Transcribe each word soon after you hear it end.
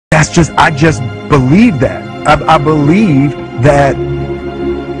I just believe that. I believe that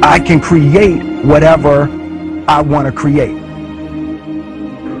I can create whatever I want to create.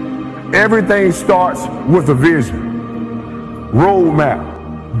 Everything starts with a vision,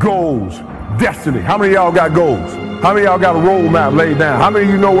 roadmap, goals, destiny. How many of y'all got goals? How many of y'all got a roadmap laid down? How many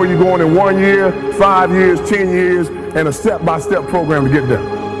of you know where you're going in 1 year, 5 years, 10 years, and a step-by-step program to get there?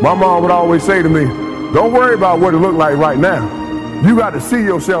 My mom would always say to me, don't worry about what it look like right now. You got to see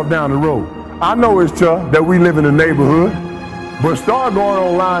yourself down the road. I know it's tough that we live in a neighborhood, but start going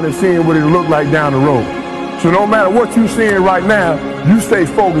online and seeing what it look like down the road. So no matter what you're seeing right now, you stay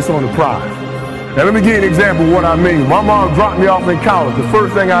focused on the prize. Now let me give you an example of what I mean. My mom dropped me off in college. The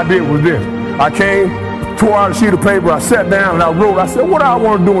first thing I did was this. I came, tore out a sheet of paper, I sat down and I wrote. I said, what do I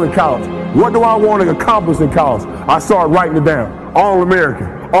want to do in college? What do I want to accomplish in college? I started writing it down. All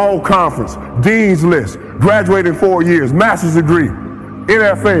American, all conference, dean's list, graduated 4 years, master's degree,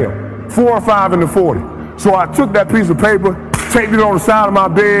 NFL, 4 or 5 in the 40. So I took that piece of paper, taped it on the side of my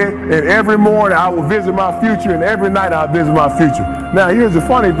bed, and every morning I would visit my future, and every night I would visit my future. Now here's the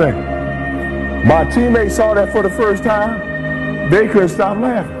funny thing. My teammates saw that for the first time, they couldn't stop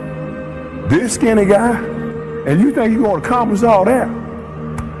laughing. This skinny guy, and you think you're going to accomplish all that?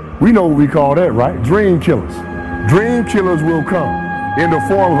 We know what we call that, right? Dream killers. Dream killers will come in the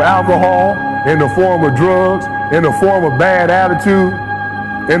form of alcohol, in the form of drugs, in the form of bad attitude,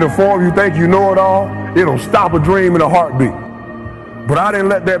 in the form you think you know it all. It'll stop a dream in a heartbeat. But I didn't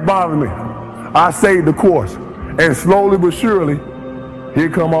let that bother me. I stayed the course. And slowly but surely, here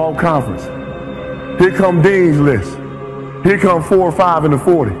come all conference. Here come Dean's list. Here come 4 or 5 in the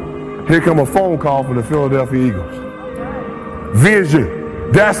 40. Here come a phone call from the Philadelphia Eagles.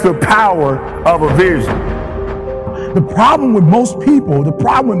 Vision. That's the power of a vision. The problem with most people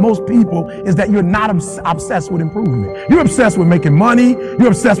is that you're not obsessed with improvement. You're obsessed with making money. You're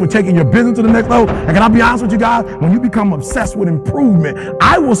obsessed with taking your business to the next level. And can I be honest with you guys? When you become obsessed with improvement,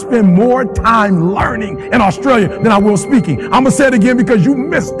 I will spend more time learning in Australia than I will speaking. I'm going to say it again because you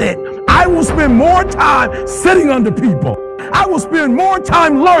missed it. I will spend more time sitting under people. I will spend more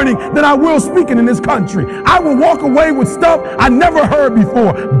time learning than I will speaking in this country. I will walk away with stuff I never heard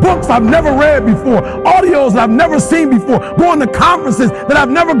before, books I've never read before, audios I've never seen before, going to conferences that I've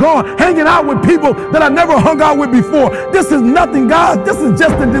never gone, hanging out with people that I've never hung out with before. This is nothing, guys. This is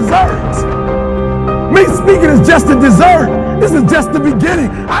just a dessert. Me speaking is just a dessert. This is just the beginning.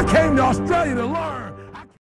 I came to Australia to learn.